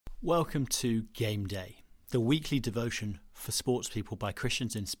Welcome to Game Day, the weekly devotion for sports people by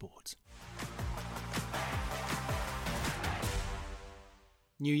Christians in sport.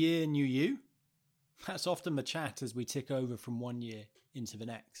 New year, new you? That's often the chat as we tick over from one year into the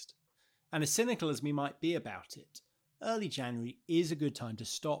next. And as cynical as we might be about it, early January is a good time to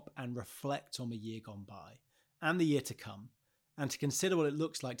stop and reflect on the year gone by and the year to come, and to consider what it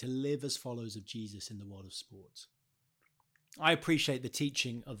looks like to live as followers of Jesus in the world of sport. I appreciate the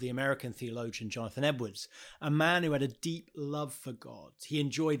teaching of the American theologian Jonathan Edwards, a man who had a deep love for God. He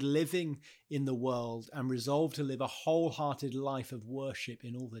enjoyed living in the world and resolved to live a wholehearted life of worship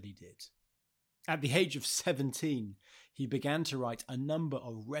in all that he did. At the age of 17, he began to write a number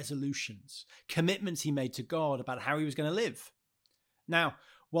of resolutions, commitments he made to God about how he was going to live. Now,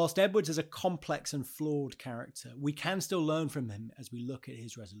 whilst Edwards is a complex and flawed character, we can still learn from him as we look at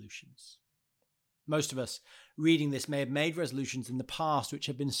his resolutions. Most of us reading this may have made resolutions in the past which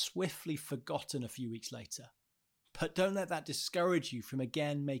have been swiftly forgotten a few weeks later. But don't let that discourage you from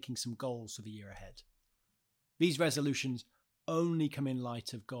again making some goals for the year ahead. These resolutions only come in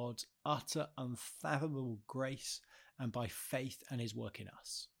light of God's utter, unfathomable grace and by faith and his work in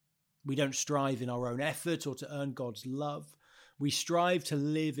us. We don't strive in our own effort or to earn God's love. We strive to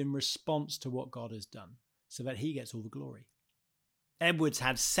live in response to what God has done so that he gets all the glory. Edwards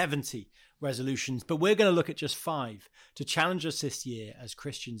had 70 resolutions, but we're going to look at just 5 to challenge us this year as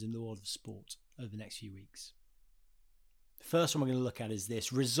Christians in the world of sport over the next few weeks. The first one we're going to look at is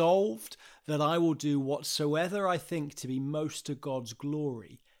this: resolved that I will do whatsoever I think to be most to God's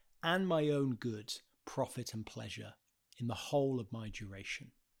glory and my own good, profit and pleasure in the whole of my duration.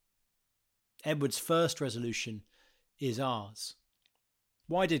 Edwards' first resolution is ours.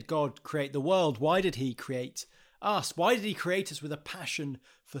 Why did God create the world? Why did he create us? Why did he create us with a passion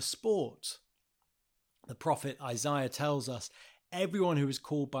for sport? The prophet Isaiah tells us, everyone who is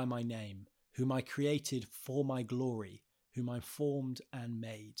called by my name, whom I created for my glory, whom I formed and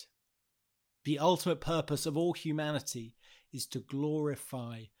made. The ultimate purpose of all humanity is to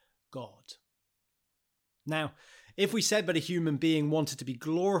glorify God. Now, if we said that a human being wanted to be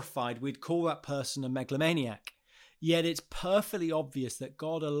glorified, we'd call that person a megalomaniac. Yet it's perfectly obvious that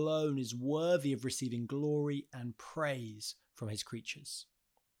God alone is worthy of receiving glory and praise from his creatures.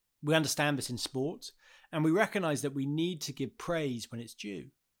 We understand this in sport, and we recognize that we need to give praise when it's due.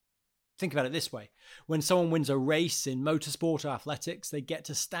 Think about it this way. When someone wins a race in motorsport or athletics, they get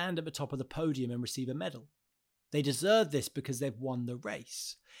to stand at the top of the podium and receive a medal. They deserve this because they've won the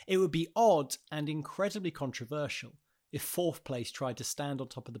race. It would be odd and incredibly controversial if fourth place tried to stand on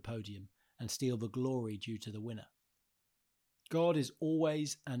top of the podium and steal the glory due to the winner. God is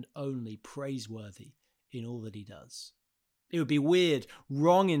always and only praiseworthy in all that he does. It would be weird,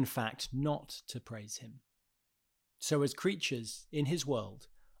 wrong in fact, not to praise him. So as creatures in his world,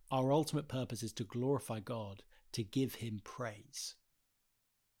 our ultimate purpose is to glorify God, to give him praise.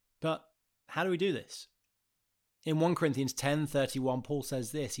 But how do we do this? In 1 Corinthians 10:31, Paul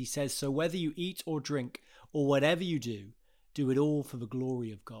says this. He says, "So whether you eat or drink or whatever you do it all for the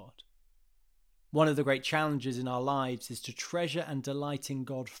glory of God." One of the great challenges in our lives is to treasure and delight in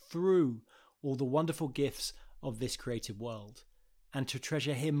God through all the wonderful gifts of this created world, and to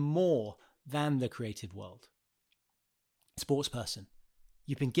treasure him more than the created world. Sportsperson,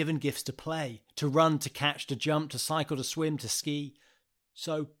 you've been given gifts to play, to run, to catch, to jump, to cycle, to swim, to ski.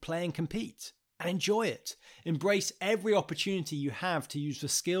 So play and compete and enjoy it. Embrace every opportunity you have to use the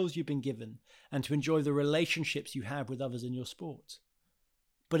skills you've been given and to enjoy the relationships you have with others in your sport.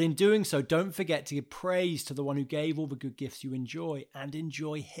 But in doing so, don't forget to give praise to the one who gave all the good gifts you enjoy, and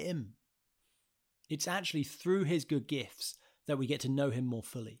enjoy him. It's actually through his good gifts that we get to know him more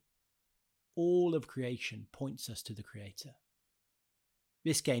fully. All of creation points us to the Creator.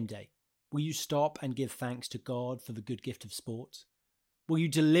 This game day, will you stop and give thanks to God for the good gift of sport? Will you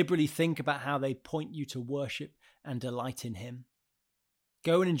deliberately think about how they point you to worship and delight in him?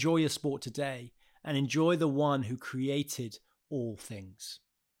 Go and enjoy your sport today, and enjoy the one who created all things.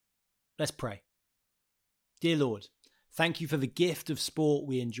 Let's pray. Dear Lord, thank you for the gift of sport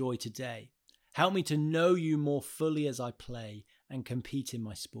we enjoy today. Help me to know you more fully as I play and compete in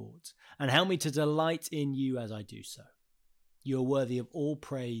my sport, and help me to delight in you as I do so. You are worthy of all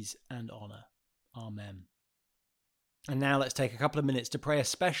praise and honour. Amen. And now let's take a couple of minutes to pray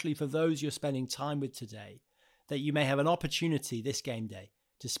especially for those you're spending time with today, that you may have an opportunity this game day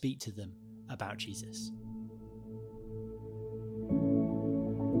to speak to them about Jesus.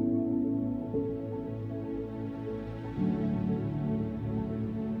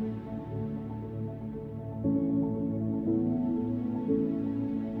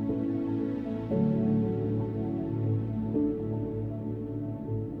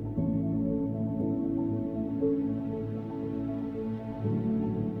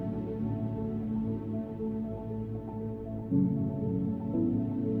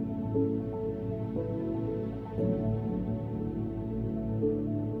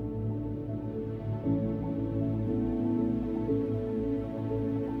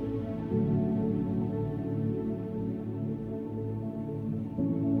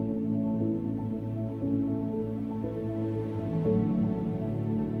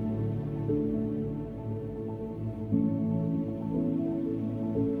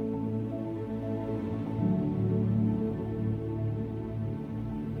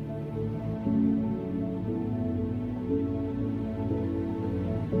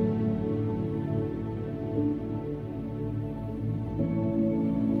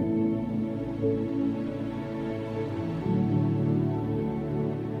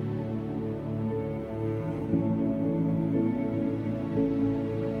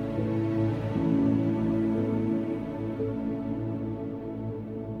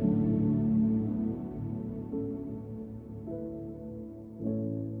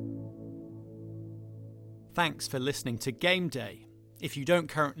 thanks for listening to Game Day. If you don't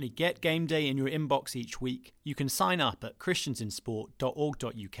currently get Game Day in your inbox each week, you can sign up at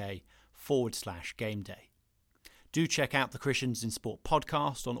christiansinsport.org.uk/Game Day. Do check out the Christians in Sport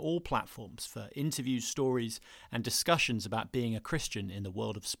podcast on all platforms for interviews, stories, and discussions about being a Christian in the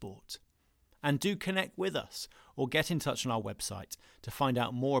world of sport. And do connect with us or get in touch on our website to find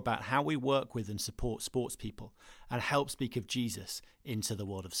out more about how we work with and support sports people and help speak of Jesus into the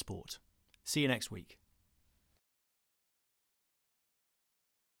world of sport. See you next week.